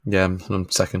Yeah, I'm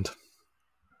second.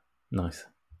 Nice.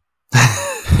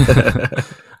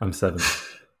 I'm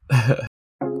seventh.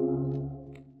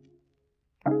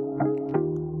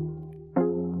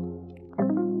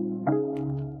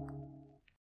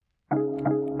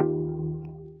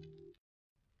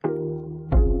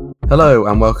 Hello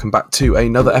and welcome back to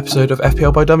another episode of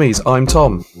FPL by Dummies. I'm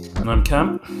Tom. And I'm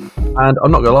Cam. And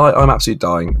I'm not going to lie, I'm absolutely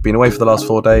dying. I've been away for the last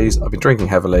 4 days, I've been drinking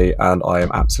heavily, and I am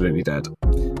absolutely dead.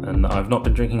 And I've not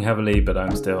been drinking heavily, but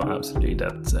I'm still absolutely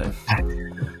dead, so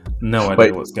no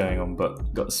idea what's going on,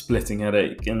 but got a splitting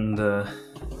headache and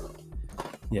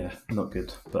yeah, not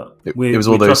good. But it was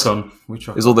all those little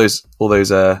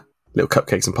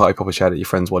cupcakes and party poppers you had at your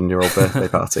friend's 1-year-old birthday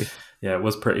party. Yeah, it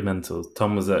was pretty mental.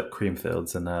 Tom was at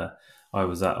Creamfields and I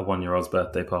was at a 1-year-old's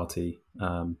birthday party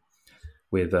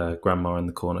with grandma in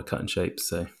the corner cutting shapes,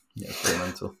 so yeah, it's pretty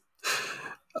mental.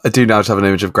 I do now just have an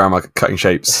image of grandma cutting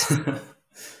shapes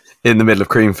in the middle of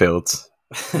Creamfields.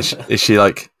 Is she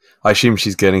like, I assume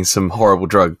she's getting some horrible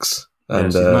drugs.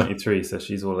 And, she's 93, so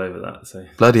she's all over that. So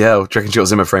bloody hell, do you reckon she got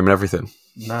Zimmer frame and everything?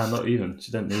 Nah, not even.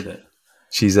 She don't need it.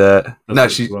 She's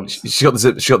she got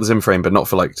the Zimmer frame, but not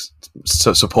for like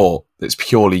support. It's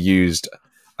purely used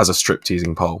as a strip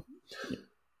teasing pole.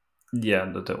 Yeah,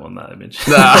 and I don't want that image.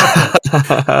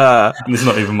 It's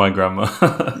not even my grandma.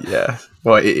 Yeah,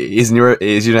 well, it is in your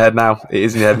head now. It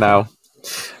is in your head now.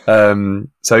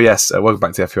 So yes, welcome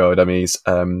back to FPL Dummies.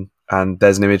 And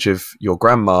there's an image of your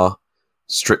grandma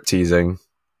strip teasing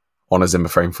on a Zimmer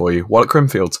frame for you while at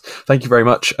Crimfields. Thank you very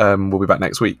much. We'll be back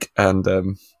next week. And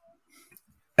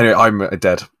anyway, I'm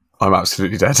dead. I'm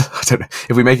absolutely dead. I don't know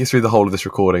if we make it through the whole of this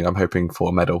recording. I'm hoping for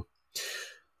a medal.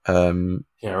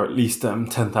 Yeah, or at least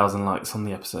 10,000 likes on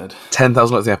the episode.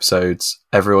 10,000 likes on the episodes.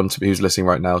 Everyone who's listening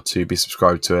right now to be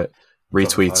subscribed to it,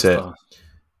 retweet it,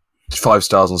 5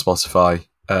 stars on Spotify,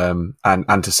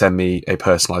 and to send me a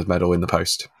personalised medal in the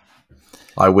post.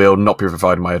 I will not be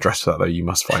providing my address for that, though. You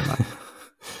must find that.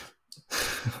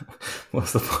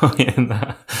 What's the point in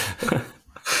that?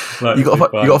 Like, you got to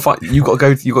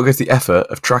go to the effort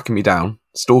of tracking me down,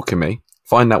 stalking me,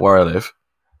 find out where I live,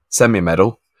 send me a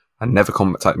medal, and never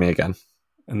contact me again.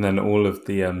 And then all of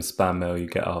the spam mail you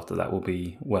get after that will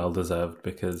be well deserved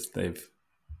because they've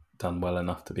done well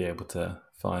enough to be able to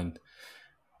find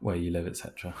where you live,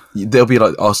 etc. They'll be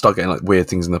like, I'll start getting like weird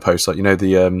things in the post, like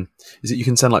the is it you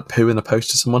can send like poo in the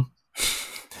post to someone?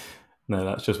 No,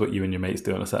 that's just what you and your mates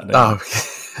do on a Saturday. Oh,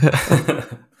 it's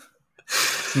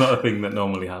not a thing that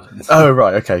normally happens. Oh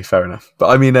right, okay, fair enough. But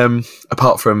I mean,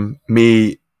 apart from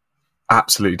me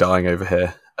absolutely dying over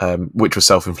here, which was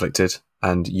self-inflicted,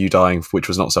 and you dying, which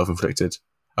was not self-inflicted,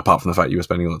 apart from the fact you were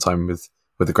spending all the time with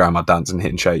the grandma dancing and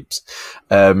hitting shapes.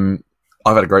 I've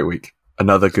had a great week.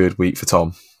 Another good week for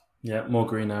Tom. Yeah, more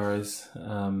green arrows.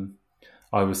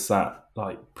 I was sat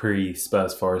like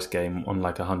pre-Spurs Forest game on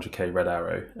like 100k red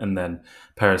arrow, and then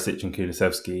Perisic and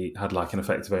Kulusevski had like an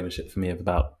effective ownership for me of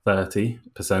about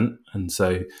 30%, and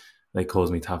so they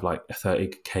caused me to have like a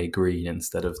 30k green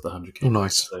instead of the 100k. Oh,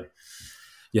 nice. So,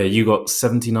 yeah, you got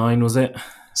 79, was it?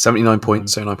 79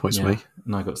 points, 79 points for me.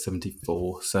 And I got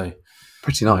 74, so...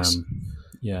 Pretty nice.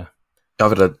 Yeah.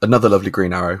 I've had another lovely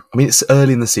green arrow. I mean, it's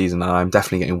early in the season and I'm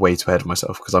definitely getting way too ahead of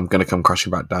myself because I'm going to come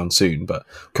crashing back down soon, but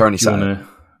currently sat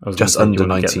just under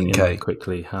 19k.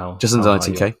 Quickly, how? Just under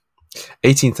 19k.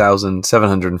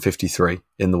 18,753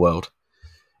 in the world.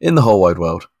 In the whole wide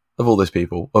world. Of all those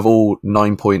people. Of all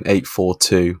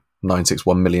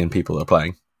 9.842961 million people that are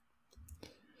playing.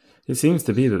 It seems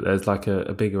to be that there's like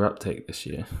a bigger uptake this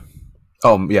year.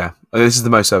 Oh, yeah. This is the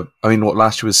most... I mean, what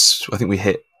last year was... I think we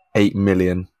hit 8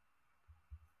 million.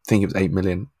 I think it was 8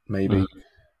 million, maybe.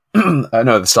 No,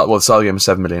 the start of the game was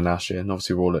 7 million last year. And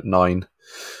obviously we're all at 9.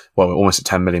 Well, we're almost at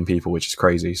 10 million people, which is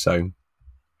crazy. So,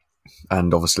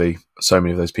 and obviously so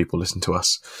many of those people listen to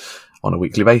us on a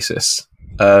weekly basis.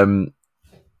 Would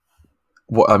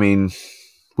you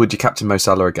captain Mo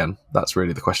Salah again? That's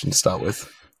really the question to start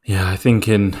with. Yeah, I think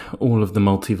in all of the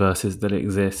multiverses that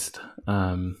exist,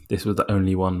 this was the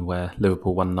only one where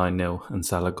Liverpool won 9-0 and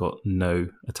Salah got no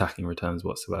attacking returns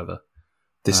whatsoever.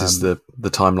 This is the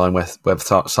timeline where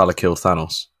Salah killed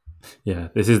Thanos. Yeah,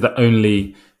 this is the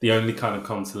only kind of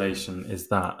consolation is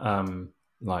that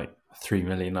like 3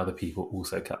 million other people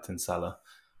also captained Salah.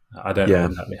 I don't know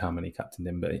exactly how many captained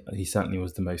him, but he certainly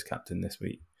was the most captained this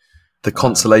week. The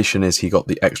consolation is he got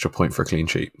the extra point for a clean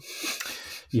sheet.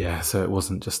 Yeah, so it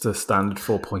wasn't just a standard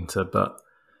 4-pointer, but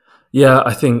yeah,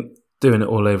 I think doing it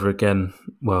all over again,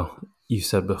 well, you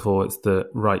said before, it's the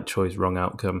right choice, wrong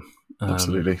outcome.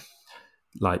 Absolutely.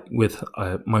 Like with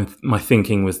my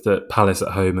thinking was that Palace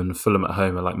at home and Fulham at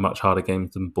home are like much harder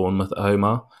games than Bournemouth at home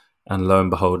are, and lo and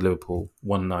behold, Liverpool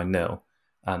won 9-0,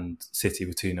 and City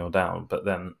were 2-0 down. But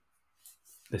then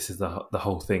this is the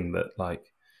whole thing that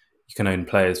like you can own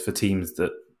players for teams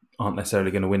that aren't necessarily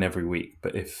going to win every week,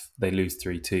 but if they lose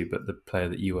 3-2, but the player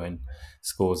that you own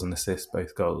scores and assists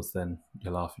both goals, then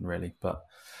you're laughing really. But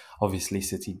obviously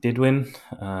City did win,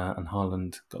 and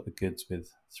Haaland got the goods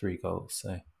with 3 goals.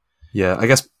 So Yeah, I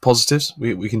guess positives.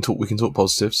 We can talk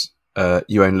positives.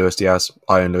 You own Luis Diaz.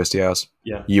 I own Luis Diaz.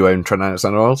 yeah, You own Trent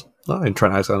Alexander-Arnold. I own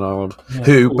Trent Alexander-Arnold, yeah,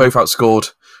 who cool. both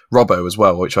outscored Robbo as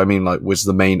well, which I mean, like, was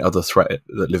the main other threat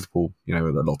that Liverpool, that a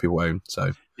lot of people own.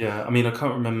 So Yeah, I mean, I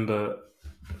can't remember.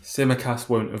 Tsimikas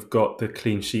won't have got the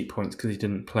clean sheet points because he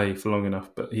didn't play for long enough,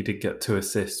 but he did get 2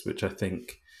 assists, which I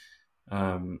think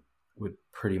would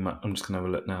pretty much. I'm just going to have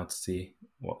a look now to see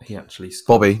what he actually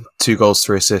scored. Bobby, 2 goals,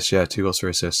 3 assists. Yeah, 2 goals, 3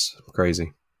 assists.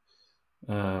 Crazy.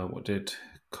 What did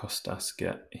Costas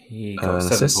get? He got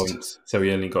 7 assist. points, so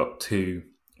he only got two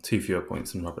fewer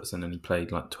points than Robertson, and he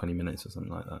played like 20 minutes or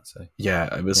something like that. So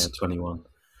Yeah, it was 21.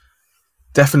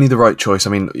 definitely the right choice. I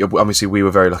mean, obviously, we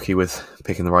were very lucky with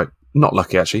picking the right. Not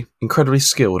lucky, actually. Incredibly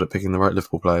skilled at picking the right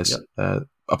Liverpool players,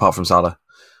 apart from Salah.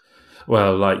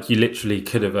 Well, like you literally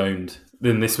could have owned.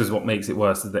 Then this was what makes it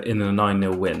worse: is that in a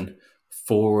 9-0 win,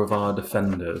 4 of our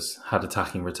defenders had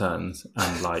attacking returns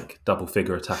and like double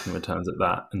figure attacking returns at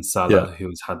that. And Salah,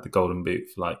 who's had the golden boot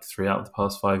for like 3 out of the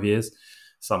past 5 years,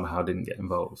 somehow didn't get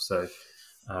involved. So,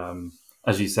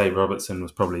 as you say, Robertson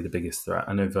was probably the biggest threat.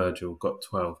 I know Virgil got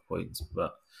 12 points,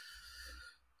 but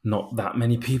not that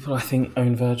many people, I think,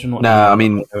 own Virgil. I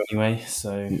mean, anyway.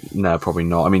 So no, probably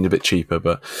not. I mean, a bit cheaper,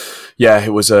 but yeah, it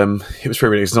was pretty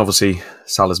ridiculous. And obviously,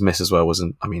 Salah's miss as well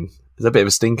wasn't. I mean, there's a bit of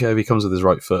a stinker. He comes with his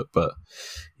right foot, but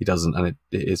he doesn't, and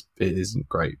it isn't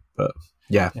great. But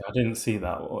yeah, I didn't see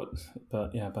that,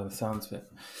 but yeah, by the sounds of it.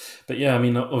 But yeah, I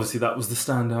mean, obviously that was the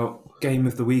standout game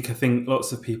of the week. I think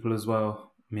lots of people as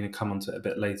well. I mean, I'll come on to it a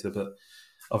bit later, but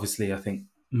obviously I think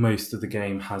most of the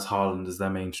game has Haaland as their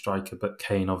main striker, but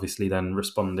Kane obviously then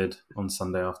responded on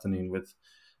Sunday afternoon with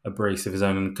a brace of his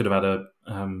own and could have had a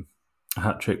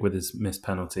hat-trick with his missed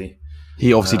penalty.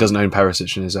 He obviously doesn't own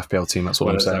Perisic in his FPL team, that's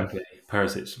what I'm saying. Exactly.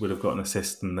 Perisic would have got an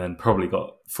assist and then probably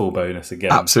got full bonus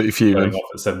again. Absolutely fuming. Going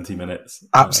off at 70 minutes.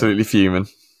 Absolutely fuming.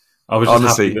 I was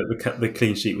just happy that the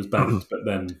clean sheet was banked, but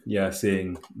then,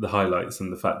 seeing the highlights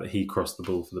and the fact that he crossed the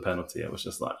ball for the penalty, I was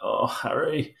just like, oh,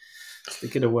 Harry,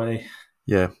 stick it away.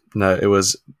 Yeah, no, it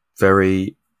was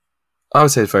very... I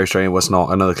would say it's very strange. It was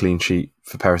not. Another clean sheet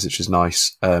for Perisic is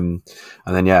nice. And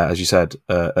then, as you said,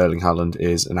 Erling Haaland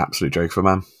is an absolute joke for a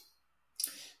man.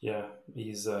 Yeah,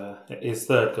 he's his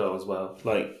 3rd goal as well.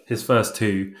 Like, his first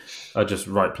 2 are just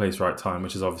right place, right time,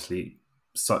 which is obviously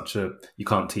you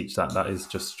can't teach that. That is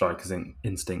just striker's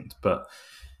instinct. But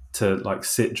to, like,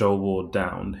 sit Joel Ward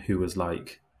down, who was,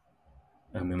 like,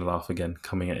 I'm going to laugh again,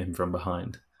 coming at him from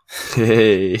behind.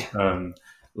 Hey.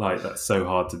 Like, that's so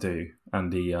hard to do.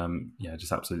 And he,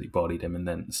 just absolutely bodied him and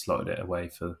then slotted it away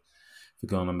for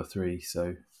goal number 3.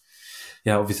 So,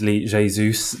 yeah, obviously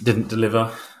Jesus didn't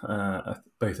deliver.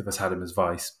 Both of us had him as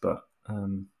vice, but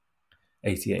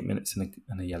 88 minutes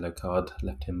and a yellow card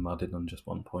left him mudded on just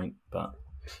 1 point. But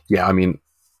yeah, I mean,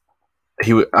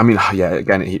 his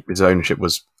ownership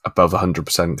was above 100%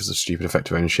 because of stupid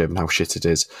effective ownership and how shit it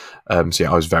is. So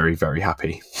yeah, I was very, very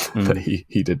happy that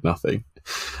he did nothing.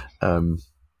 Very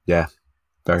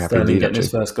happy. Sterling getting his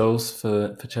first goals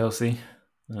for Chelsea.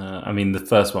 I mean, the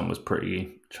first one was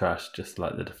pretty trash, just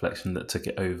like the deflection that took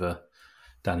it over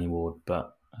Danny Ward.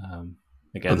 But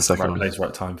again, right place,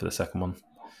 right time for the second one.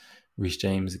 Reece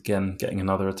James again getting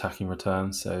another attacking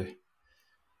return. So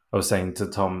I was saying to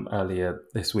Tom earlier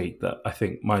this week that I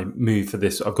think my move for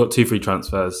this, I've got 2 free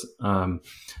transfers, and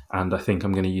I think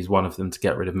I'm going to use one of them to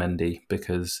get rid of Mendy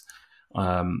because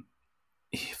for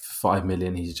 5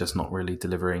 million he's just not really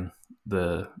delivering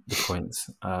the points.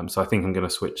 So I think I'm going to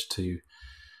switch to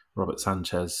Robert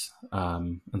Sanchez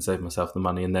and save myself the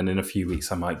money. And then in a few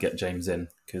weeks I might get James in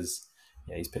because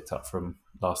he's picked up from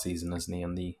last season, hasn't he,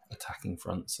 on the attacking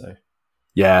front. So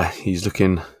yeah, he's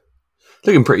looking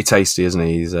pretty tasty, isn't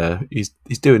he?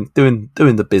 He's doing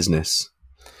the business.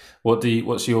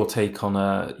 What's your take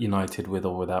on United with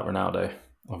or without Ronaldo?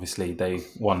 Obviously, they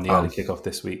won the early kickoff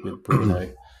this week with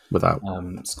Bruno without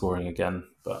scoring again,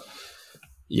 but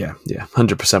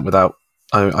 100% without.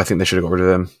 I think they should have got rid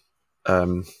of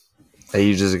him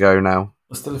ages ago now.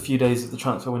 There's still a few days of the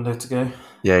transfer window to go.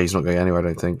 Yeah, he's not going anywhere, I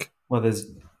don't think. Well, there's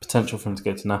potential for him to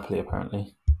go to Napoli,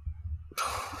 apparently.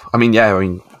 He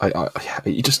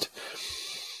just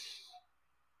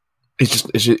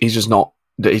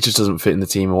doesn't fit in the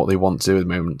team and what they want to do at the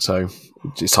moment. So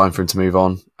it's time for him to move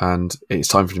on, and it's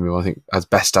time for him to move on, I think, as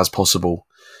best as possible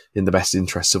in the best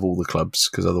interests of all the clubs,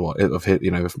 because otherwise,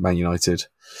 of Man United,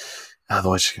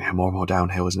 otherwise it's going to go more and more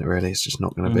downhill, isn't it? Really, it's just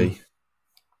not going to be.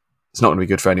 It's not going to be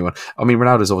good for anyone. I mean,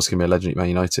 Ronaldo's obviously going to be a legend at Man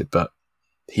United, but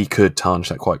he could tarnish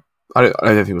that quite. I don't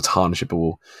think it will tarnish it,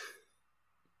 but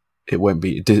it won't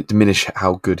be diminish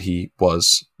how good he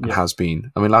was and has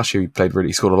been. I mean, last year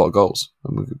he scored a lot of goals,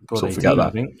 and we sort of forget that. I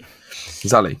think.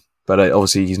 Exactly, but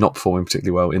obviously he's not performing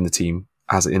particularly well in the team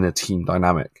as in a team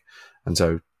dynamic, and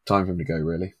so time for him to go.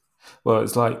 Really. Well,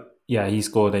 it's like he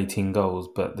scored 18 goals,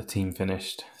 but the team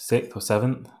finished 6th or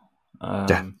 7th.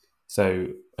 So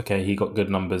okay, he got good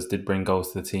numbers, did bring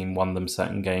goals to the team, won them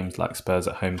certain games like Spurs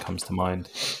at home comes to mind,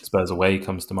 Spurs away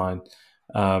comes to mind,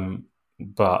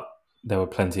 but there were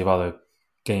plenty of other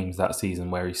games that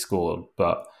season where he scored,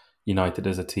 but United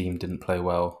as a team didn't play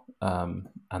well, and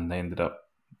they ended up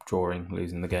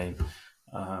losing the game.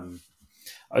 I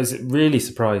was really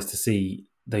surprised to see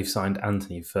they've signed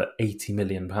Antony for £80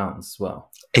 million as well.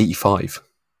 85.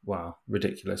 Wow,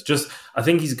 ridiculous. I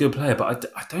think he's a good player,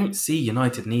 but I don't see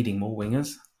United needing more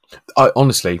wingers.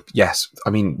 Honestly, yes. I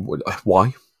mean,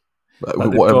 why?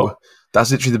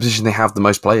 That's literally the position they have the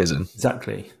most players in.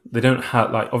 Exactly. They don't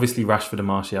have, obviously Rashford and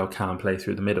Martial can play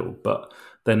through the middle, but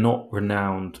they're not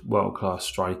renowned world-class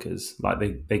strikers.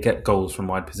 They get goals from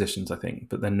wide positions, I think,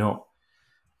 but they're not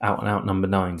out-and-out number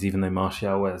 9s, even though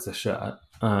Martial wears a shirt.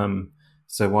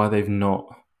 So why they've not...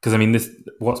 Because, I mean,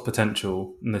 what's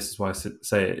potential, and this is why I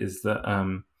say it, is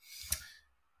that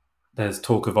there's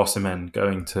talk of Osimhen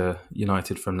going to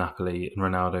United from Napoli and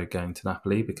Ronaldo going to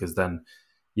Napoli, because then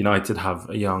United have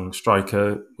a young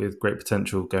striker with great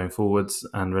potential going forwards,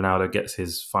 and Ronaldo gets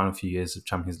his final few years of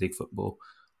Champions League football,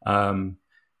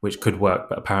 which could work.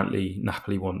 But apparently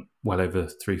Napoli want well over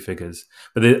 3 figures.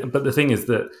 But the thing is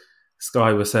that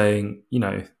Sky were saying,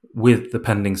 with the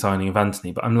pending signing of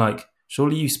Antony, but I'm like,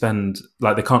 surely you spend,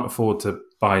 they can't afford to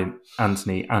buy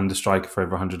Antony and a striker for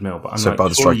over 100 mil. But I'm buy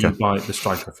the striker. You buy the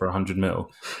striker for 100 mil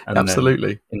and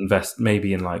absolutely then invest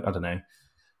maybe in I don't know,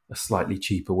 a slightly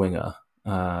cheaper winger.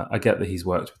 I get that he's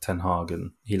worked with Ten Hag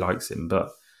and he likes him, but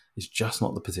it's just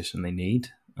not the position they need.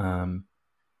 I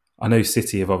know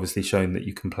City have obviously shown that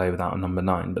you can play without a number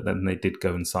 9, but then they did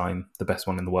go and sign the best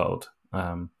one in the world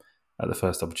at the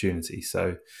first opportunity.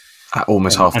 So at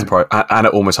almost half the price, and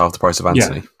at almost half the price of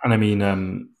Antony. Yeah, and I mean,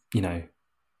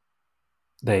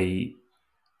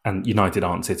 United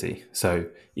aren't City, so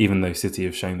even though City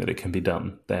have shown that it can be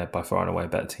done, they're by far and away a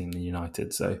better team than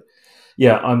United. So,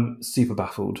 yeah, I'm super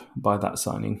baffled by that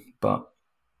signing, but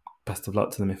best of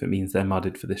luck to them. If it means they're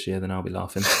mudded for this year, then I'll be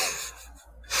laughing.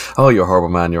 Oh, you're a horrible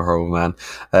man. You're a horrible man.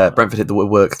 Brentford hit the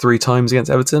woodwork 3 times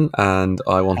against Everton, and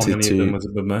I wanted How many of them was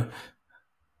it,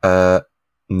 Budmo?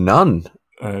 None.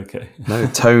 Okay. No,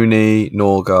 Tony,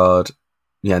 Norgard,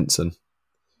 Jensen.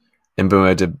 And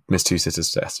Mbeumo did miss 2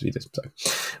 sitters yesterday, so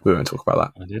we won't talk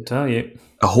about that. I did tell you.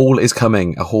 A haul is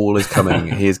coming.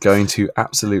 He is going to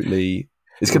absolutely...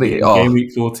 It's going to be game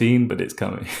week 14, but it's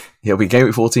coming. Yeah, it'll be game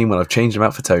week 14 when I've changed him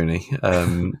out for Tony.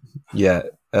 That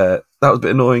was a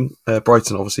bit annoying.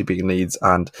 Brighton obviously beating Leeds,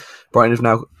 and Brighton have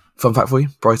now... Fun fact for you,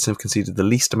 Brighton have conceded the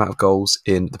least amount of goals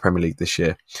in the Premier League this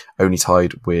year, only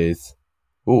tied with...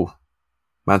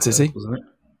 Man City? Wasn't it?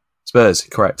 Spurs,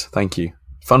 correct. Thank you.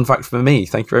 Fun fact for me.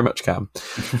 Thank you very much, Cam.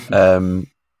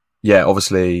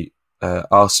 Obviously,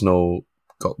 Arsenal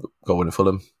got the goal in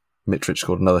Fulham. Mitrovic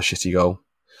scored another shitty goal.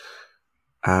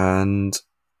 And,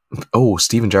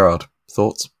 Steven Gerrard.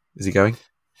 Thoughts? Is he going?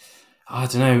 I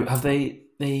don't know. Have they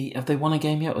won a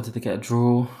game yet, or did they get a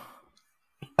draw?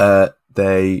 Look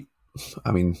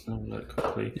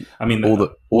quickly. all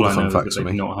the fun facts for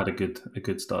me. They've not had a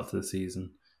good start to the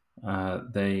season.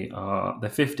 They're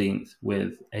 15th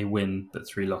with a win but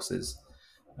 3 losses,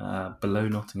 below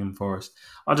Nottingham Forest.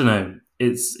 I don't know.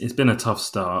 It's been a tough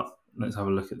start. Let's have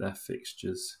a look at their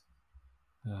fixtures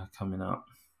coming up.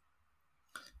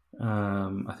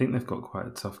 I think they've got quite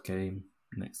a tough game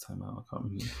next time out. I can't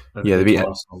remember. They beat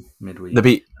Arsenal midweek. They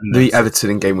beat Everton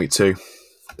in game week 2.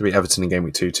 They beat Everton in game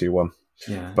week 2-1.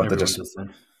 Yeah, but they're just does that.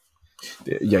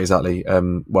 Yeah, exactly.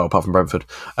 Apart from Brentford.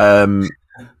 I don't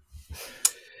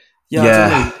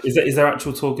know. Is there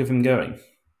actual talk of him going?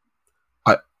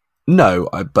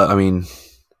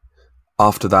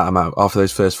 After that amount, after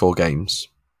those first 4 games,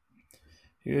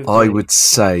 I would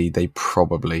say they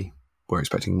probably were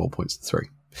expecting more points than 3.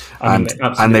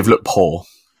 And they've looked poor.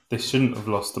 They shouldn't have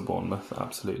lost to Bournemouth,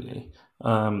 absolutely.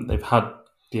 They've had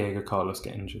Diego Carlos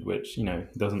get injured, which,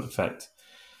 doesn't affect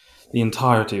the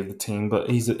entirety of the team, but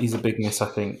he's a big miss, I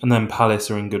think. And then Palace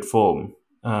are in good form.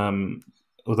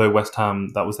 Although West Ham,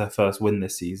 that was their first win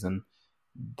this season,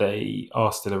 they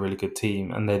are still a really good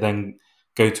team. And they then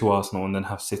go to Arsenal and then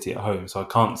have City at home. So I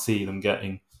can't see them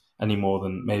getting any more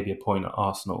than maybe a point at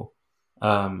Arsenal,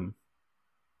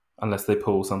 unless they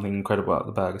pull something incredible out of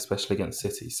the bag, especially against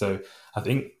City. So I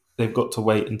think they've got to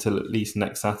wait until at least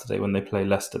next Saturday when they play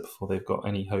Leicester before they've got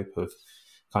any hope of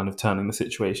kind of turning the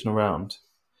situation around.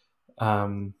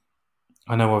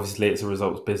 I know obviously it's a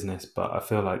results business, but I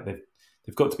feel like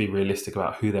they've got to be realistic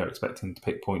about who they're expecting to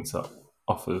pick points up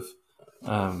off of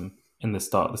in the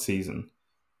start of the season.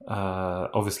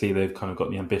 Obviously, they've kind of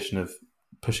got the ambition of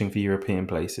pushing for European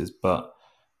places, but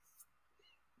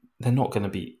they're not going to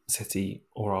beat City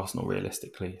or Arsenal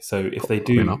realistically. So if they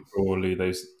do draw or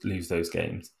lose those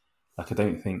games, like I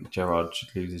don't think Gerrard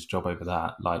should lose his job over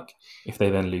that. Like if they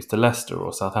then lose to Leicester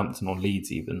or Southampton or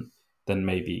Leeds even, then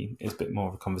maybe it's a bit more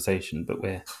of a conversation. But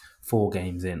we're 4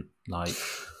 games in. Like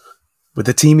with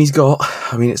the team he's got,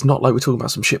 I mean, it's not like we're talking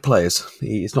about some shit players.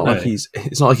 It's not like he's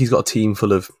got a team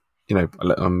full of, you know,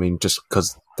 I mean, just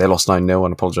because they lost 9-0,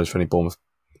 and apologise for any Bournemouth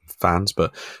fans,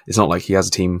 but it's not like he has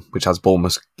a team which has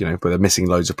Bournemouth, you know, but they're missing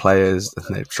loads of players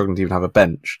and they're struggling to even have a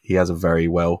bench. He has a very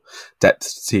well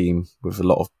depth team with a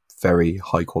lot of very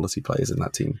high quality players in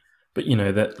that team. But you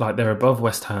know that like they're above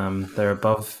West Ham, they're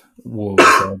above Wolves,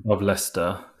 they're above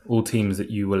Leicester, all teams that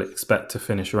you will expect to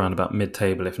finish around about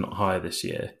mid-table, if not higher, this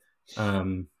year.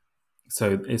 So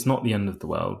it's not the end of the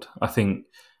world. I think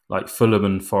like Fulham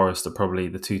and Forest are probably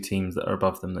the 2 teams that are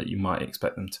above them that you might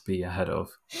expect them to be ahead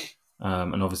of.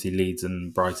 And obviously Leeds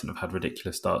and Brighton have had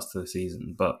ridiculous starts to the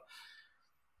season, but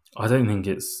I don't think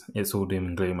it's all doom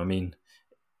and gloom. I mean,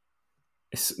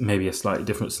 it's maybe a slightly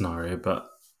different scenario, but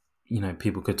you know,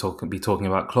 people could be talking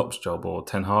about Klopp's job or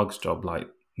Ten Hag's job. Like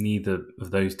neither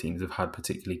of those teams have had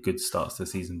particularly good starts to the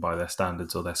season by their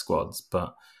standards or their squads,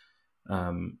 but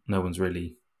no one's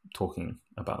really talking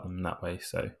about them in that way.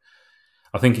 So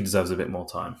I think he deserves a bit more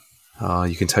time.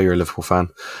 You can tell you're a Liverpool fan.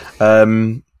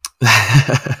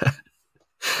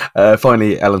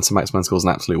 Finally, Ellen Saint-Maximin scores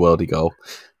an absolute worldie goal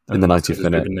in the 90th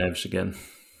minute. Neves again.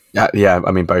 Yeah.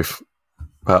 I mean both,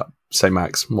 but St.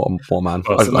 Max, what a man.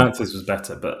 Well, St. Max's was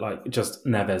better, but like just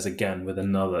Neves again with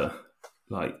another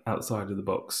like outside of the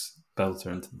box belter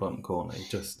into the bottom corner.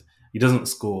 He doesn't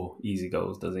score easy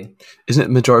goals, does he? Isn't it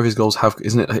the majority of his goals have?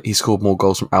 Isn't it he scored more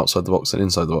goals from outside the box than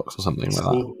inside the box or something like that?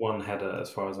 He scored 1 header, as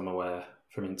far as I'm aware,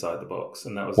 from inside the box,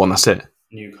 and that was that's it.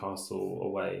 Newcastle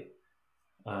away.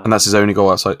 And that's his only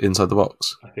goal inside the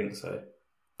box? I think so.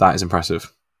 That is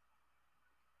impressive.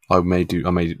 I may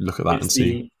look at that and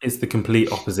see. It's the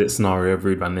complete opposite scenario of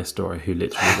Ruud van Nistelrooy, who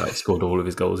literally like scored all of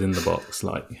his goals in the box.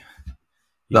 Like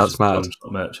that's mad. A long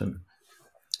shot merchant.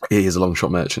 He is a long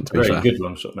shot merchant, to be fair. Very good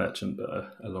long shot merchant,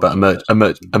 but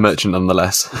a merchant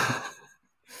nonetheless.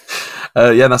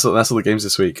 That's all the games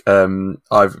this week.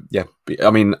 I should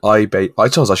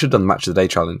have done the match of the day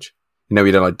challenge. You know,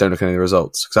 we don't look at any of the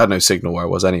results because I had no signal where I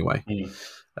was anyway.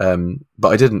 But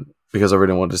I didn't because I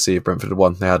really wanted to see if Brentford had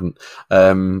won. They hadn't.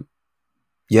 So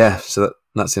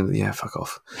that's the end of the fuck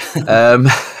off.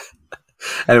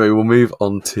 Anyway, we'll move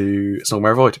on to Snog,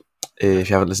 Marry, Avoid. If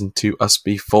you haven't listened to us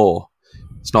before,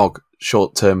 Snog,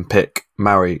 short-term pick,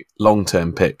 marry,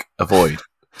 long-term pick, avoid.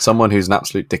 Someone who's an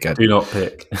absolute dickhead. Do not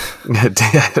pick.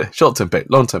 Short-term pick,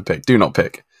 long-term pick, do not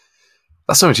pick.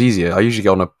 That's so much easier. I usually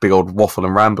go on a big old waffle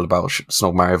and ramble about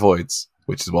Snog, Marry, Avoids,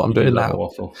 which is what I'm doing now.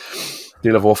 Waffle. Do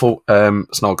you love waffle?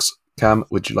 Snogs, Cam,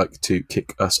 would you like to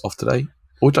kick us off today?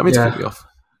 Or would you like me to kick you off?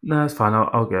 No, it's fine.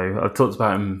 I'll go. I've talked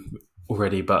about him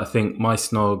already, but I think my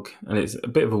Snog, and it's a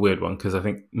bit of a weird one because I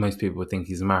think most people would think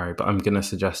he's a marry, but I'm going to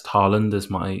suggest Haaland as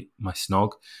my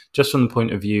Snog, just from the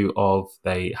point of view of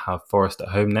they have Forest at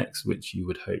home next, which you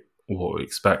would hope or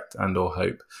expect and or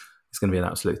hope it's going to be an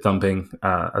absolute thumping.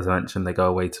 As I mentioned, they go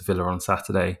away to Villa on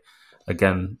Saturday.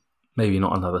 Again, maybe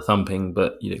not another thumping,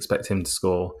 but you'd expect him to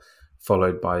score,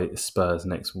 followed by Spurs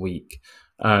next week.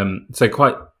 So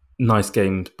quite nice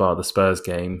game bar the Spurs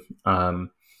game.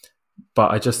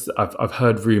 But I've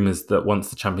heard rumours that once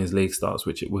the Champions League starts,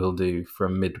 which it will do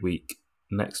from midweek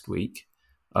next week,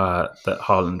 that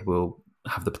Haaland will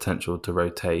have the potential to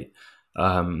rotate.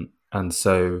 And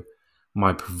so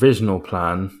my provisional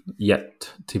plan,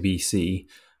 yet to be seen,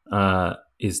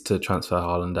 is to transfer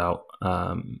Haaland out.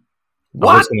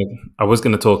 What? I was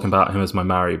going to talk about him as my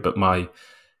marry, but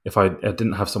if I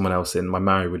didn't have someone else in, my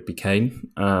marry would be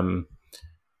Kane.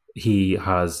 He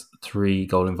has 3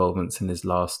 goal involvements in his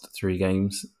last 3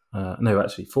 games. 4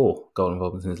 goal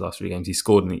involvements in his last 3 games. He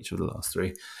scored in each of the last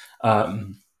 3.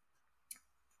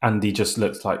 And he just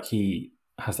looks like he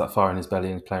has that fire in his belly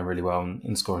and is playing really well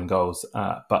and scoring goals.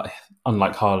 But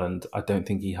unlike Haaland, I don't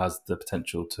think he has the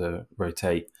potential to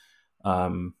rotate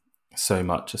so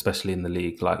much, especially in the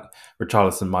league. Like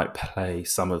Richarlison might play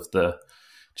some of the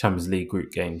Champions League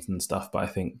group games and stuff. But I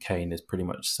think Kane is pretty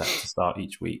much set to start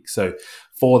each week. So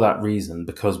for that reason,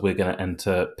 because we're going to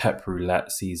enter Pep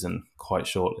Roulette season quite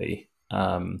shortly,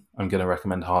 I'm going to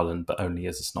recommend Haaland, but only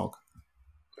as a snog.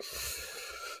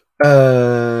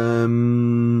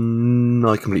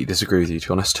 I completely disagree with you, to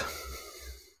be honest.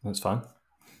 That's fine.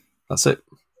 That's it.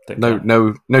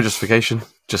 No justification.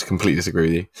 Just completely disagree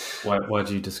with you. Why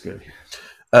do you disagree?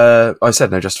 I said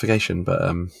no justification, but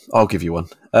I'll give you one.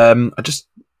 From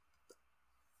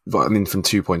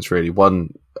 2 points really.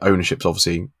 One, ownership's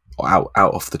obviously out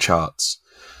off the charts.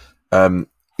 And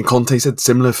Conte said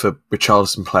similar for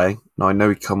Richarlison playing. Now I know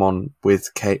he'd come on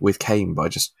with Kane, but I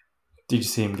just did you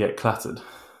see him get clattered?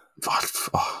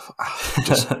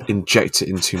 Just inject it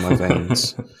into my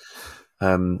veins.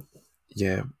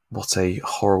 Yeah, what a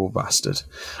horrible bastard.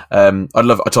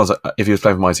 If he was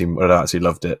playing for my team, I'd absolutely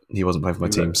loved it. He wasn't playing for my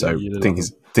team, so I think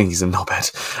he's a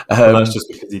knobhead. That's just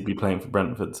because he'd be playing for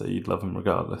Brentford, so you'd love him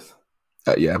regardless.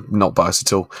 Yeah, not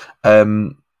biased at all.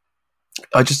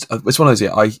 It's one of those.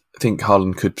 Yeah, I think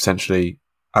Haaland could potentially,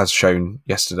 as shown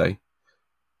yesterday,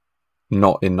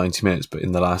 not in 90 minutes, but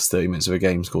in the last 30 minutes of a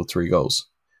game, scored 3 goals.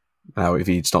 Now, if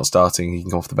he's not starting, he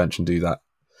can come off the bench and do that.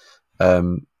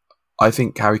 I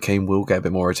think Harry Kane will get a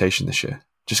bit more rotation this year,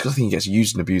 just because I think he gets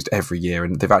used and abused every year,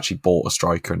 and they've actually bought a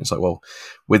striker, and it's like, well,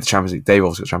 with the Champions League, they've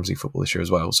also got Champions League football this year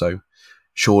as well, so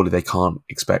surely they can't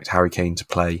expect Harry Kane to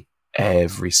play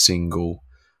every single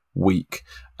week.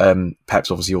 Pep's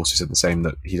obviously also said the same,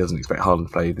 that he doesn't expect Haaland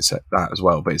to play that as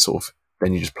well, but it's sort of,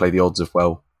 then you just play the odds of,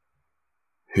 well,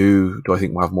 who do I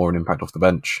think will have more an impact off the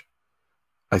bench?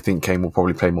 I think Kane will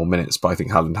probably play more minutes, but I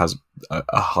think Haaland has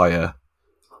a higher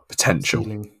potential.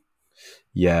 Ceiling.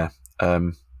 Yeah.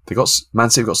 Man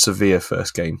City got Sevilla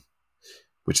first game,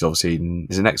 which is obviously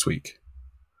is it next week?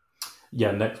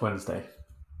 Yeah, next Wednesday.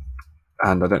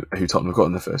 And I don't know who Tottenham have got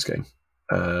in the first game.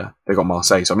 They got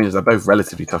Marseille. So, I mean, they're both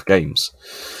relatively tough games.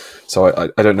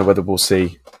 So I don't know whether we'll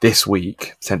see this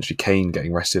week potentially Kane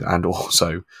getting rested and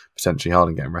also potentially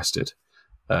Haaland getting rested.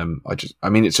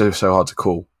 It's just so hard to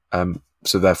call.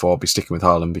 So therefore, I'll be sticking with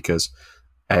Haaland because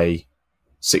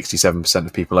 67%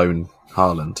 of people own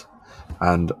Haaland,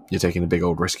 and you're taking a big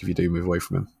old risk if you do move away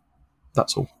from him.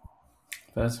 That's all.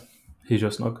 Fairs. Who's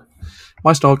your snog?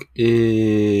 My snog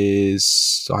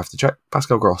is, I have to check,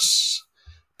 Pascal Gross,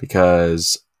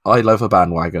 because I love a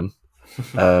bandwagon.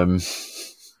 Your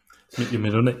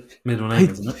middle name,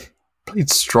 isn't it?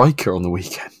 Played striker on the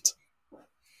weekend.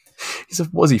 He's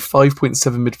 5.7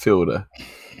 midfielder,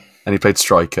 and he played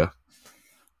striker.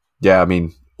 Yeah, I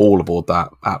mean, all aboard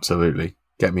that. Absolutely.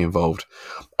 Get me involved.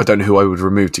 I don't know who I would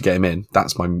remove to get him in.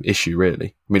 That's my issue, really.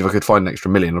 I mean, if I could find an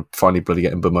extra million, I'd finally bloody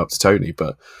get him boom up to Tony,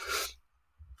 but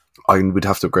I would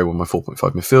have to upgrade one of my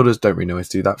 4.5 midfielders. Don't really know where to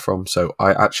do that from. So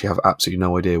I actually have absolutely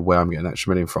no idea where I'm getting an extra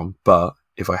million from. But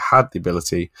if I had the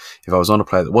ability, if I was on a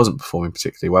player that wasn't performing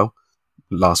particularly well,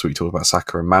 last week we talked about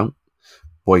Saka and Mount,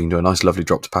 boy, you can do a nice lovely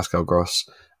drop to Pascal Gross,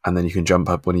 and then you can jump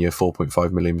up one of your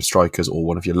 4.5 million strikers or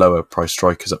one of your lower price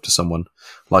strikers up to someone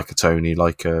like a Tony,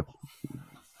 like a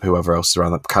whoever else is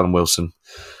around that, Callum Wilson.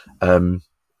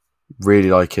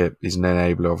 Really like it. He's an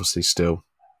enabler, obviously, still.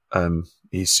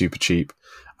 He's super cheap,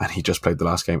 and he just played the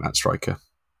last game at striker,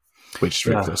 which is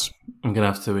ridiculous. I'm going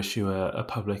to have to issue a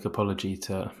public apology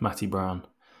to Matty Brown,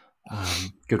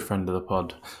 good friend of the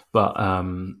pod. But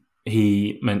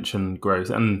he mentioned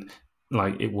Gross, and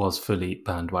it was fully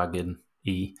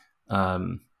bandwagon-y.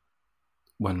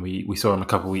 When we saw him a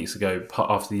couple of weeks ago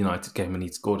after the United game when he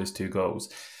scored his 2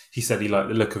 goals, he said he liked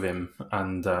the look of him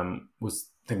and was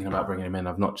thinking about bringing him in.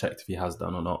 I've not checked if he has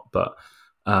done or not, but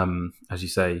as you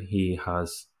say, he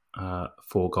has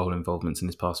 4 goal involvements in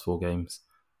his past 4 games,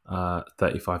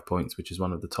 35 points, which is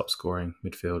one of the top scoring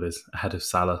midfielders, ahead of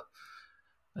Salah,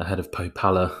 ahead of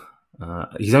Popala.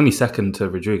 He's only second to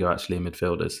Rodrigo, actually, in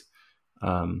midfielders.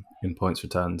 In points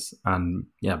returns, and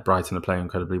Brighton are playing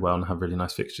incredibly well and have really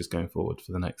nice fixtures going forward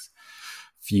for the next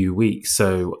few weeks.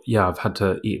 So I've had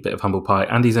to eat a bit of humble pie,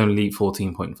 and he's only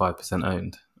 14.5%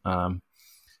 owned.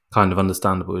 Kind of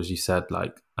understandable, as you said.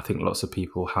 I think lots of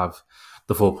people have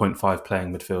the 4.5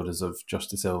 playing midfielders of Josh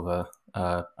Da Silva,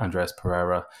 Andreas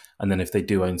Pereira, and then if they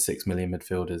do own 6 million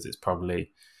midfielders, it's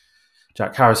probably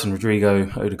Jack Harrison,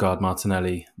 Rodrigo, Odegaard,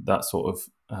 Martinelli, that sort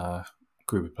of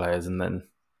group of players, and then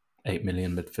 8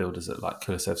 million midfielders at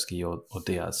Kulusevski or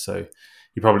Diaz. So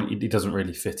he doesn't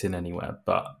really fit in anywhere.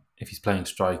 But if he's playing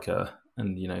striker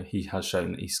and he has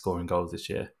shown that he's scoring goals this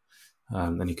year,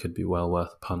 then he could be well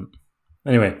worth a punt.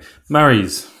 Anyway,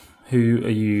 marries. Who are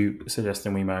you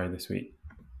suggesting we marry this week?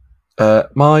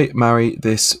 My marry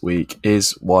this week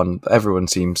is one that everyone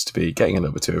seems to be getting a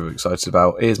little bit too excited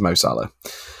about. Is Mo Salah.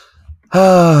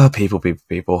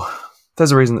 People.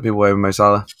 There's a reason that people own Mo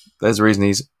Salah. There's a reason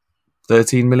he's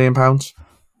 £13 million.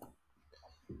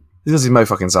 Because he's Mo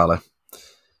fucking Salah.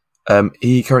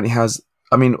 He currently has...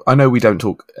 I mean, I know we don't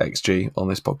talk XG on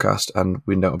this podcast, and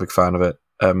we're not a big fan of it,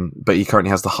 but he currently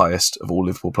has the highest of all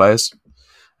Liverpool players.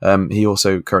 He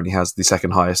also currently has the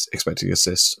second highest expected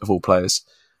assists of all players.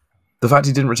 The fact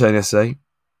he didn't return yesterday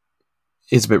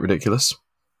is a bit ridiculous,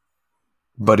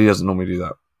 but he doesn't normally do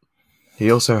that.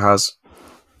 He also has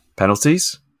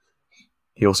penalties.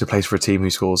 He also plays for a team who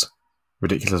scores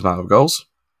ridiculous amount of goals,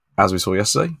 as we saw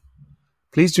yesterday.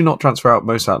 Please do not transfer out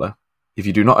Mo Salah. If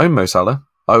you do not own Mo Salah,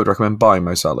 I would recommend buying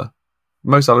Mo Salah.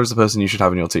 Mo Salah is the person you should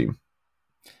have in your team.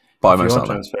 Buy Mo Salah. If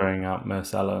you are transferring out Mo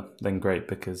Salah, then great,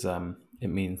 because it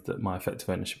means that my effective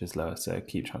ownership is lower, so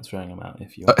keep transferring him out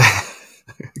if you want.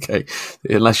 Okay,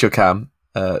 unless you're Cam.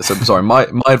 Sorry, my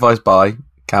advice buy,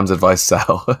 Cam's advice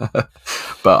sell.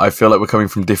 But I feel like we're coming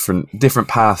from different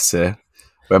paths here,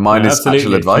 where mine is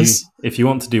actual advice. If you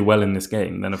want to do well in this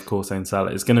game, then of course own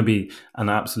Salah. It's going to be an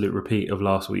absolute repeat of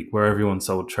last week, where everyone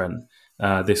sold Trent.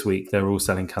 This week, they're all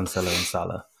selling Cancelo and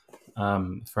Salah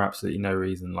for absolutely no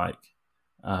reason.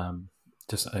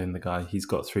 Just own the guy. He's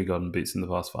got 3 golden boots in the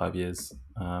past 5 years.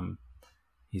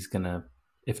 He's going to,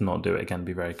 if not do it again,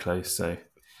 be very close. So,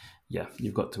 yeah,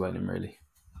 you've got to own him, really.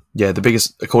 Yeah, the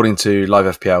biggest, according to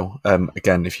Live FPL,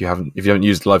 again, if you don't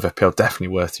use Live FPL, definitely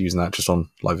worth using that, just on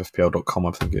livefpl.com,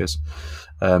 I think it is.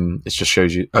 It just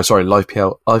shows you,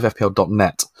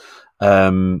 livefpl.net.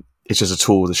 It's just a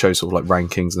tool that shows sort of like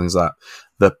rankings and things like that.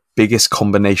 The biggest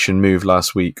combination move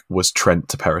last week was Trent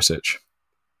to Perisic.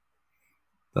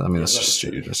 I mean, that's just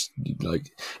stupid. It's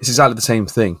exactly the same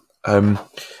thing.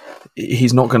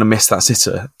 He's not going to miss that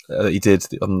sitter that he did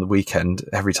on the weekend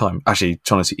every time. Actually, to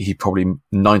be honest, he probably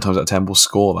 9 times out of 10 will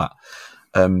score that.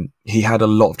 He had a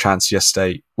lot of chances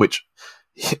yesterday, which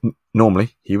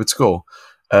normally he would score.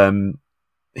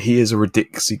 He is a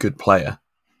ridiculously good player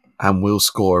and will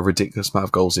score a ridiculous amount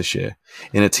of goals this year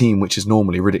in a team which is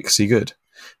normally ridiculously good.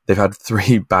 They've had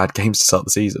 3 bad games to start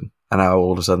the season, and now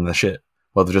all of a sudden they're shit.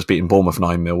 Well, they've just beaten Bournemouth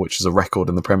 9-0, which is a record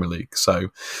in the Premier League.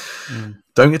 So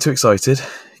don't get too excited.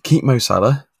 Keep Mo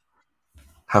Salah.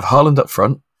 Have Haaland up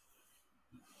front.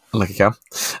 Like a cam.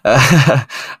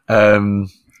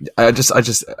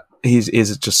 He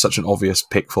is just such an obvious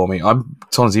pick for me. I'm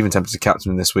sometimes even tempted to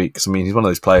captain him this week, because I mean, he's one of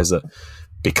those players that,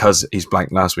 because he's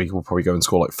blanked last week, will probably go and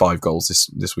score like 5 goals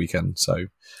this weekend. So,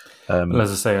 well,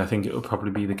 as I say, I think it will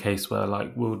probably be the case where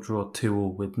we'll draw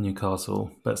 2-2 with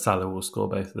Newcastle, but Salah will score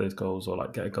both of those goals or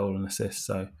get a goal and assist.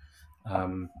 So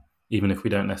even if we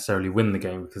don't necessarily win the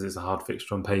game because it's a hard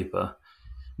fixture on paper,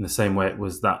 in the same way it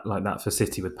was that for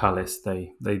City with Palace,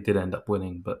 they did end up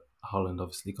winning, but Haaland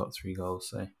obviously got 3 goals.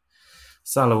 So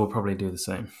Salah will probably do the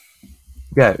same.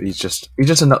 Yeah, he's just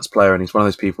a nuts player, and he's one of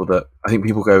those people that I think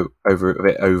people go a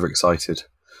bit overexcited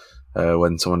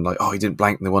when someone he didn't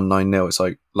blank and they won 9-0. It's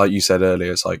like you said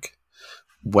earlier, it's like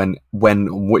which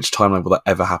timeline will that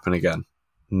ever happen again?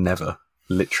 Never.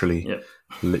 Literally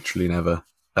never.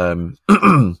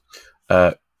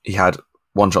 He had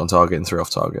 1 shot on target and 3 off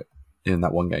target in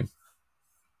that one game.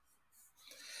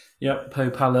 Yep, Poe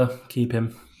Pala, keep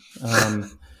him.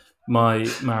 My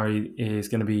marry is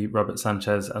going to be Robert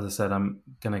Sanchez. As I said, I'm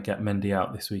going to get Mendy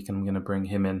out this week and I'm going to bring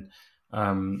him in.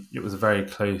 It was a very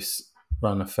close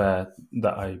run affair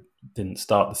that I didn't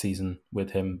start the season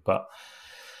with him, but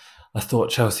I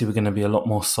thought Chelsea were going to be a lot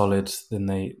more solid than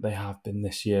they have been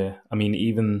this year. I mean,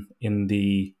 even in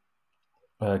the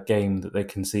game that they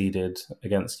conceded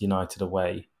against United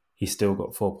away, he still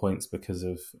got 4 points because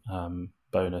of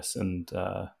bonus and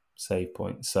save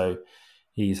points. So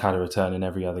he's had a return in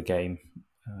every other game,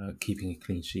 keeping a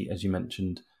clean sheet. As you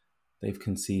mentioned, they've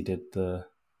conceded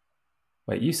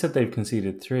you said they've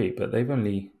conceded 3, but they've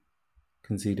only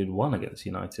conceded 1 against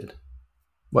United.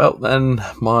 Well, then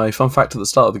my fun fact at the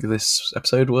start of this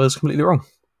episode was completely wrong.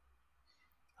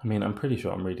 I mean, I'm pretty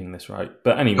sure I'm reading this right.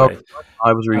 But anyway.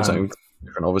 I was reading something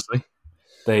different, obviously.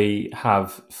 They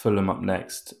have Fulham up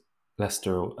next,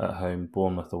 Leicester at home,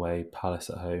 Bournemouth away, Palace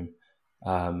at home.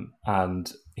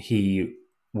 And he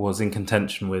was in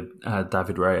contention with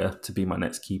David Raya to be my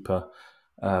next keeper.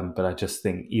 But I just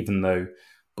think even though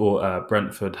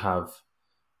Brentford have,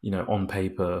 on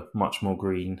paper, much more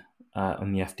green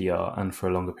in the FDR and for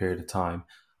a longer period of time,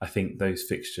 I think those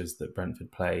fixtures that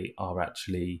Brentford play are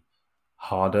actually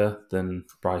harder than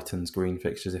Brighton's green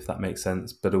fixtures, if that makes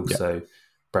sense. But also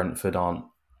Brentford aren't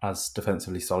as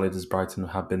defensively solid as Brighton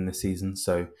have been this season.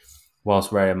 So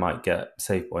whilst Raya might get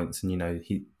save points, and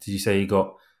did you say he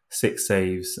got 6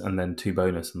 saves and then 2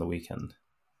 bonus on the weekend?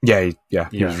 Yeah,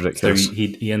 he was ridiculous. So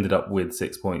he ended up with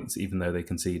 6 points, even though they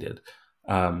conceded.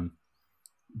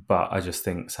 But I just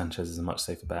think Sanchez is a much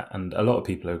safer bet. And a lot of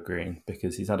people are agreeing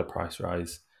because he's had a price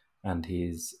rise and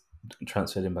he's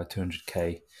transferred in by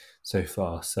 200k so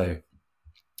far. So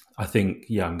I think,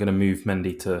 I'm going to move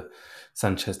Mendy to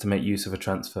Sanchez to make use of a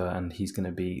transfer, and he's going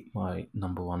to be my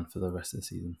number one for the rest of the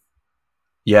season.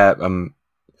 Yeah, I'm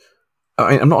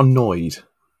not annoyed,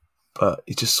 but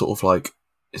it's just sort of like,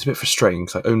 it's a bit frustrating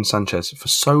because I owned Sanchez for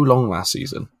so long last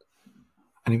season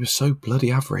and he was so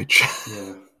bloody average.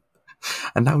 Yeah.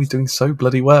 And now he's doing so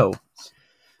bloody well.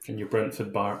 And your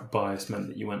Brentford bias meant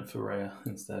that you went for Raya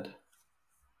instead.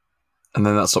 And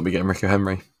then that stopped me getting Rico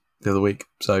Henry the other week.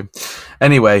 So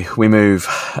anyway, we move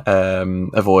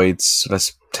avoids.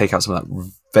 Let's take out some of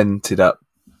that pented up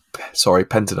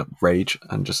rage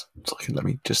and just let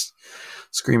me just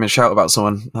scream and shout about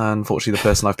someone. Unfortunately, the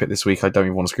person I've picked this week, I don't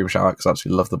even want to scream and shout out because I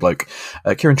absolutely love the bloke.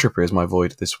 Kieran Trippier is my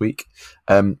void this week.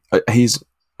 I'm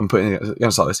going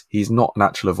to start this. He's not an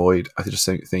actual avoid. I just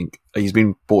think he's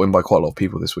been brought in by quite a lot of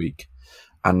people this week,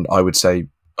 and I would say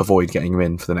avoid getting him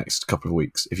in for the next couple of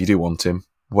weeks. If you do want him,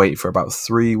 wait for about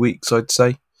 3 weeks, I'd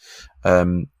say.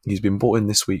 He's been brought in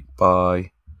this week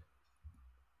by,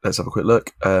 let's have a quick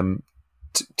look,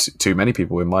 too many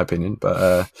people in my opinion,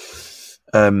 but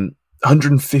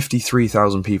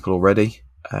 153,000 people already,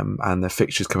 and their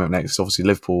fixtures coming up next. Obviously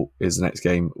Liverpool is the next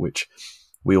game, which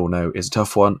we all know is a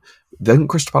tough one. Then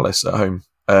Crystal Palace at home.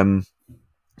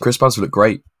 Crystal Palace have looked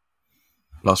great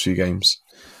last few games.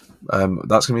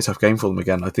 That's going to be a tough game for them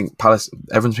again. I think Palace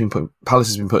has been put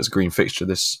as a green fixture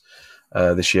this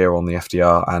year on the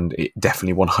FDR, and it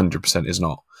definitely 100% is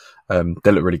not.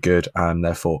 They look really good, and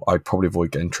therefore I'd probably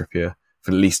avoid getting Trippier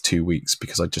for at least 2 weeks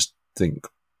because I just think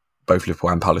both Liverpool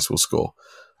and Palace will score.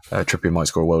 Trippier might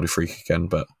score a worldie freak again,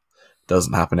 but it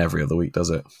doesn't happen every other week,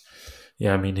 does it?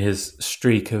 Yeah, I mean, his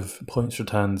streak of points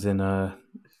returns in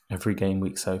every game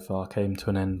week so far came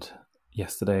to an end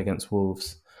yesterday against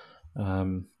Wolves.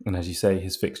 And as you say,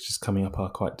 his fixtures coming up are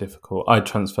quite difficult. I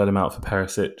transferred him out for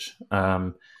Perisic.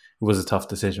 It was a tough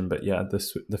decision, but yeah,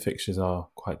 the fixtures are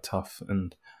quite tough.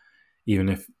 And even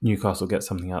if Newcastle get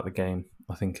something out of the game,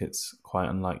 I think it's quite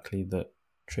unlikely that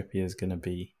Trippier is going to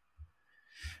be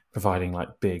providing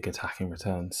like big attacking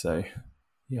returns. So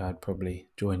yeah, I'd probably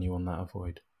join you on that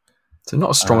avoid. So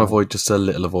not a strong avoid, just a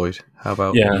little avoid. How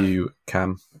about you,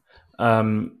 Cam?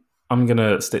 I'm going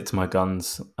to stick to my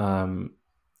guns.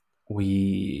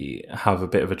 We have a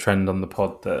bit of a trend on the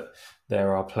pod that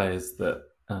there are players that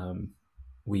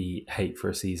we hate for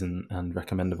a season and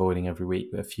recommend avoiding every week.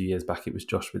 A few years back, it was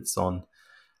Josh with Son.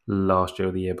 Last year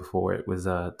or the year before, it was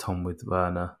Tom with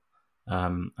Werner.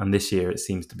 And this year, it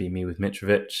seems to be me with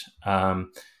Mitrovic.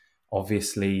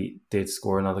 Obviously did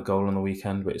score another goal on the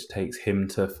weekend, which takes him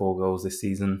to 4 goals this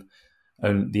season.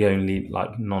 The only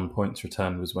non-points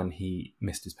return was when he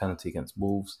missed his penalty against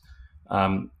Wolves.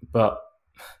 But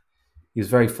he was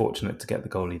very fortunate to get the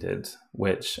goal he did,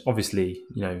 which obviously,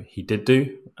 he did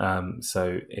do.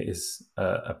 So it is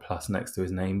a plus next to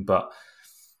his name. But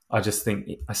I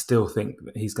still think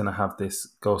that he's going to have this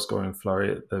goal-scoring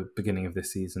flurry at the beginning of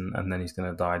this season, and then he's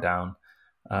going to die down.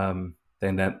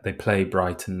 Then they play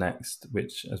Brighton next,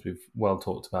 which, as we've well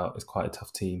talked about, is quite a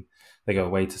tough team. They go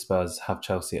away to Spurs, have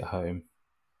Chelsea at home,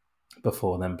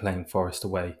 before then playing Forest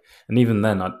away. And even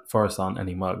then, Forest aren't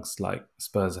any mugs. Like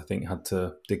Spurs, I think, had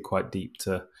to dig quite deep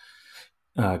to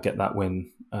get that win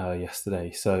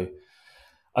yesterday. So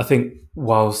I think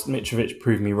whilst Mitrovic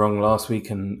proved me wrong last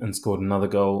week and scored another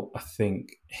goal, I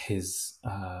think his,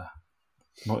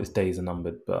 not his days are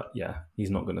numbered, but yeah,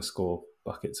 he's not going to score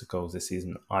buckets of goals this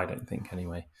season, I don't think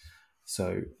anyway.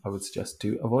 So I would suggest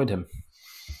to avoid him.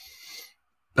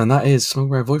 And that is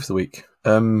Smoke My Avoid for the week.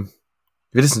 If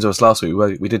you listened to us last week,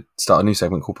 we did start a new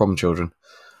segment called Problem Children.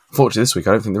 Unfortunately, this week,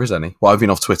 I don't think there is any. Well, I've been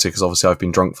off Twitter because obviously I've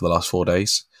been drunk for the last 4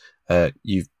 days. I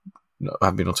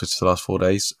haven't been on Twitter for the last 4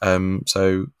 days.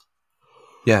 So,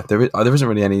 yeah, there isn't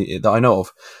really any that I know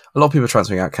of. A lot of people are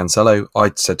transferring out Cancelo.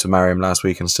 I said to marry him last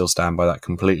week and still stand by that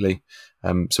completely.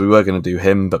 So we were going to do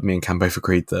him, but me and Cam both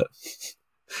agreed that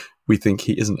we think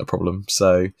he isn't a problem.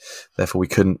 So therefore we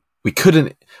couldn't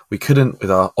with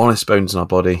our honest bones in our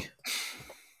body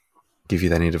give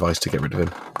you any advice to get rid of him,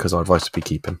 because our advice would be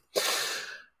keep him.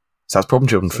 So that's Problem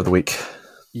Children for the week.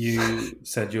 You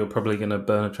said you were probably going to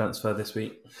burn a transfer this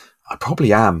week. I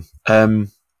probably am.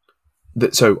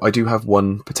 So I do have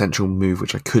one potential move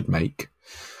which I could make,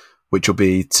 which will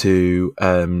be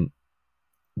to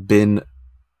bin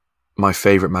my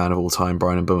favourite man of all time,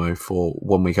 Brian Mbeumo, for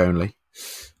 1 week only,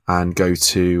 and go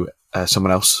to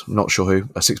someone else, not sure who,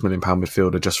 a £6 million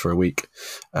midfielder just for a week,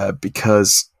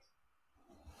 because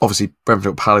obviously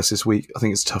Brentford Palace this week, I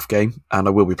think it's a tough game, and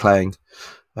I will be playing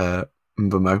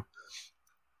Mbeumo.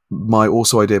 My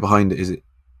also idea behind it is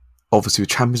obviously with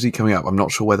Champions League coming up, I'm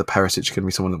not sure whether Perisic is going to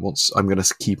be someone that I'm going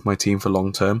to keep my team for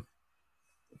long term.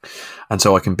 And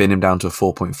so I can bin him down to a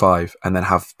 4.5 and then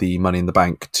have the money in the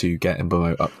bank to get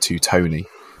Mbeumo up to Tony.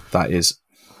 That is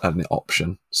an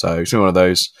option. So it's one of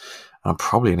those. I'm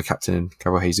probably in a captain in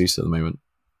Gabriel Jesus at the moment.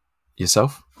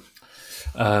 Yourself?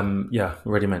 Yeah,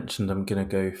 already mentioned I'm going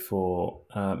to go for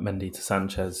Mendy to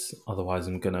Sanchez. Otherwise,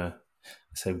 I'm going to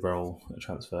roll a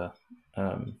transfer,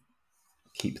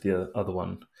 keep the other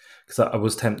one. Because I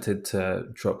was tempted to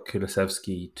drop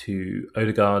Kulusevski to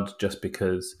Odegaard just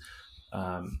because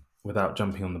without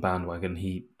jumping on the bandwagon,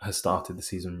 he has started the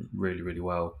season really, really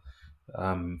well.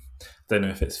 Don't know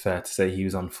if it's fair to say he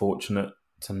was unfortunate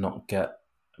to not get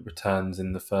returns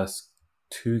in the first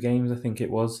 2 games, I think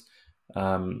it was.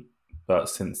 But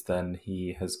since then,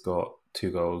 he has got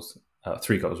 3 goals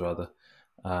rather.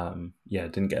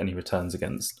 Didn't get any returns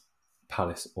against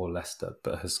Palace or Leicester,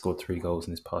 but has scored 3 goals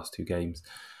in his past 2 games.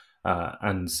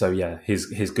 And so,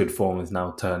 his good form is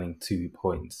now turning 2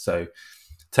 points. So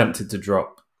tempted to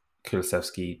drop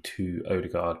Kulusevski to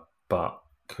Odegaard, but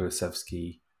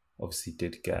Kulusevski obviously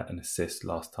did get an assist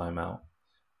last time out.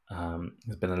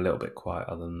 It's been a little bit quiet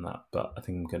other than that, but I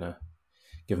think I'm going to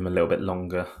give him a little bit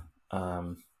longer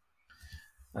and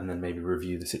then maybe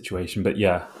review the situation. But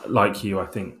yeah, like you, I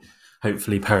think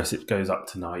hopefully Perisic goes up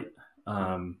tonight,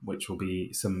 which will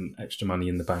be some extra money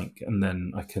in the bank, and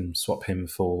then I can swap him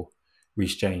for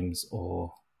Reece James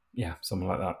or someone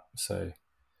like that. So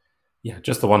yeah,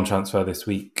 just the one transfer this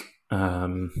week.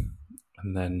 And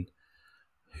then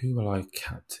who will I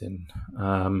captain?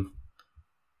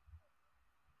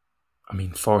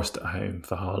 Forest at home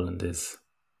for Haaland is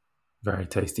very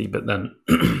tasty, but then,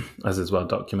 as is well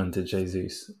documented,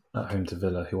 Jesus at home to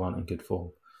Villa, who aren't in good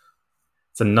form.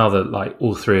 It's another,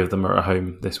 all 3 of them are at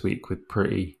home this week with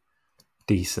pretty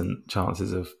decent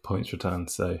chances of points return.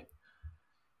 So,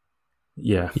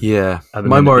 yeah. At the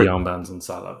minute, the armbands on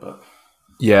Salah, but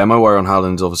yeah, my worry on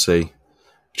Haaland's obviously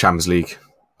Champions League,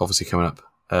 obviously coming up.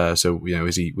 So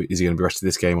is he going to be rested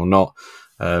this game or not?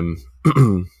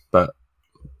 But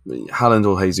Haaland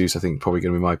or Jesus, I think, probably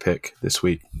going to be my pick this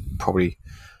week. Probably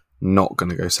not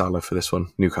going to go Salah for this one.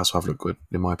 Newcastle have looked good,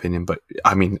 in my opinion, but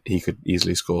he could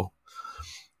easily score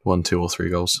 1, 2, or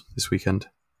 3 goals this weekend.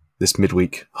 This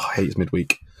midweek. Oh, I hate his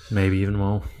midweek. Maybe even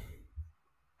more.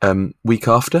 Week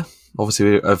after,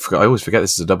 obviously, I always forget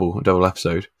this is a double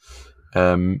episode.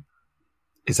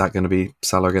 Is that going to be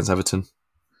Salah against Everton?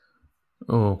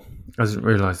 Oh, I didn't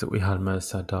realise that we had a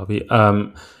Merseyside derby.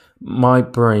 My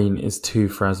brain is too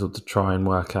frazzled to try and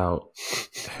work out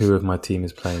who of my team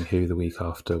is playing who the week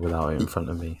after without it in front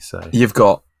of me. So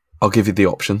I'll give you the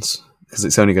options because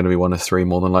it's only going to be one of 3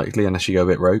 more than likely unless you go a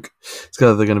bit rogue. It's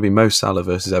either going to be Mo Salah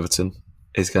versus Everton,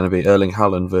 it's going to be Erling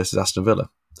Haaland versus Aston Villa,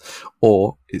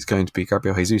 or it's going to be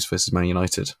Gabriel Jesus versus Man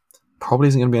United. Probably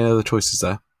isn't going to be any other choices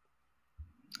there.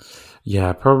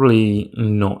 Yeah, probably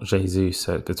not Jesus.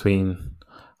 So it's between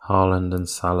Haaland and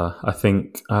Salah. I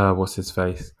think, what's his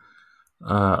face?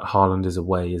 Haaland is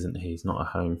away, isn't he? He's not at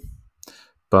home.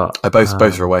 But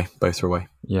both are away. Both are away.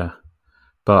 Yeah,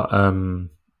 but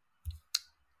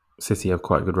City have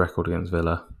quite a good record against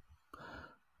Villa.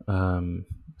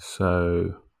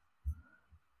 So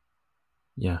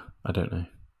yeah, I don't know.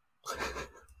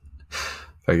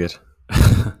 Very good.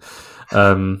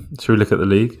 Should we look at the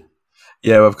league?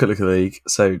 Yeah, we'll have a quick look at the league.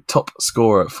 So top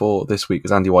scorer for this week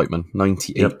was Andy Whiteman,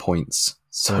 98 points.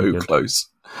 So close.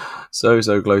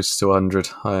 So close to 100.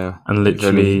 And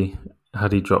literally,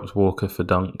 had he dropped Walker for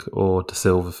Dunk or De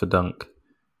Silva for Dunk,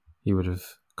 he would have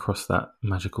crossed that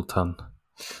magical ton.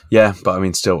 Yeah,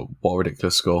 but still, what a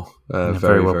ridiculous score.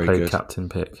 Very well played good. Captain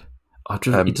pick.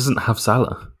 He doesn't have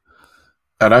Salah.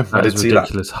 I know, I did see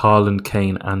ridiculous. That. Haaland,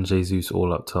 Kane and Jesus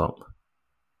all up top.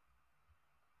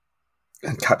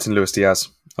 And Captain Luis Diaz.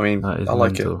 I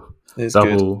like mental. It. It's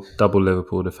double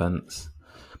Liverpool defence.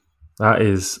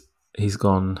 He's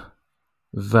gone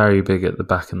very big at the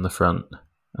back and the front,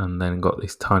 and then got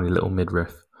this tiny little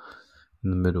midriff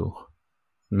in the middle.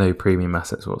 No premium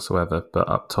assets whatsoever, but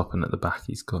up top and at the back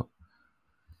he's got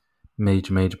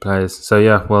major players. So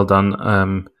yeah, well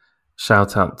done.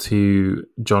 Shout out to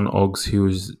John Oggs, who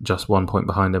was just 1 point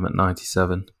behind him at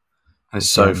 97. And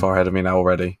so far ahead of me now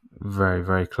already. Very,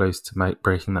 very close to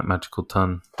breaking that magical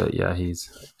ton. But yeah, he's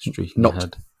streaking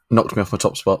ahead. Knocked me off my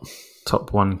top spot. Top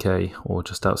 1k or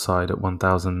just outside at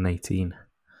 1,018.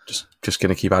 Just going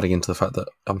to keep adding into the fact that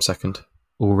I'm second.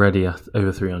 Already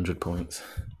over 300 points.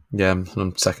 Yeah,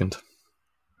 I'm second.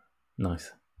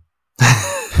 Nice.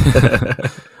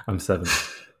 I'm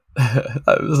seventh. That's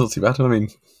not too bad.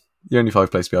 You're only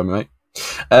 5 places behind me, mate.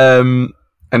 And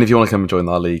if you want to come and join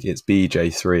our league, it's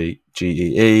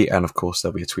BJ3GEE, and of course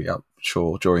there'll be a tweet out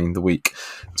sure during the week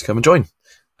to come and join.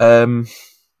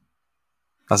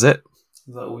 That's it.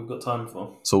 Is that all we've got time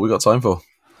for? That's all we've got time for.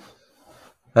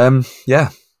 I'm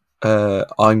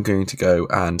going to go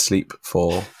and sleep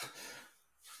for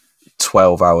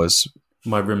 12 hours.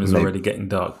 My room is already getting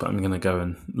dark, but I'm going to go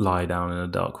and lie down in a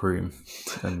dark room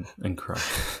and cry.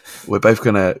 We're both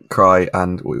going to cry,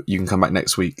 and you can come back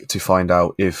next week to find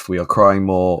out if we are crying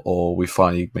more or we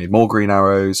finally made more green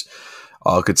arrows.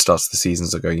 Our good starts to the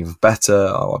seasons are going even better.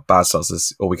 Our bad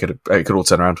starts, or it could all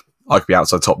turn around. I could be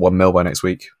outside top 1 mil by next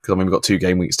week because we've got 2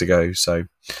 game weeks to go. So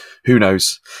who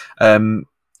knows? Come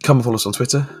and follow us on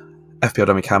Twitter. FPL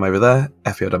Dummy Cam over there,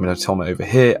 FPL Dummy Tom over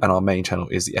here, and our main channel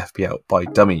is the FPL by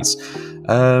Dummies.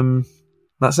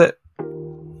 That's it.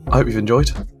 I hope you've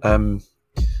enjoyed.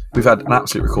 We've had an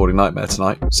absolute recording nightmare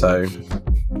tonight, so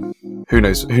who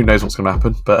knows what's going to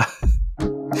happen. But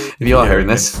if you are hearing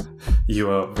this, you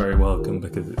are very welcome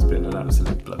because it's been an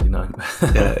absolute bloody nightmare.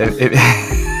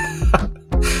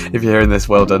 If you're hearing this,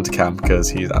 well done to Cam because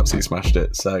he's absolutely smashed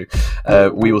it. So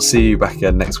we will see you back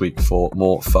again next week for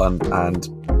more fun and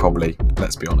probably,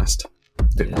 let's be honest, a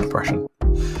bit more depression.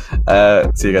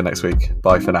 See you again next week.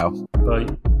 Bye for now. Bye.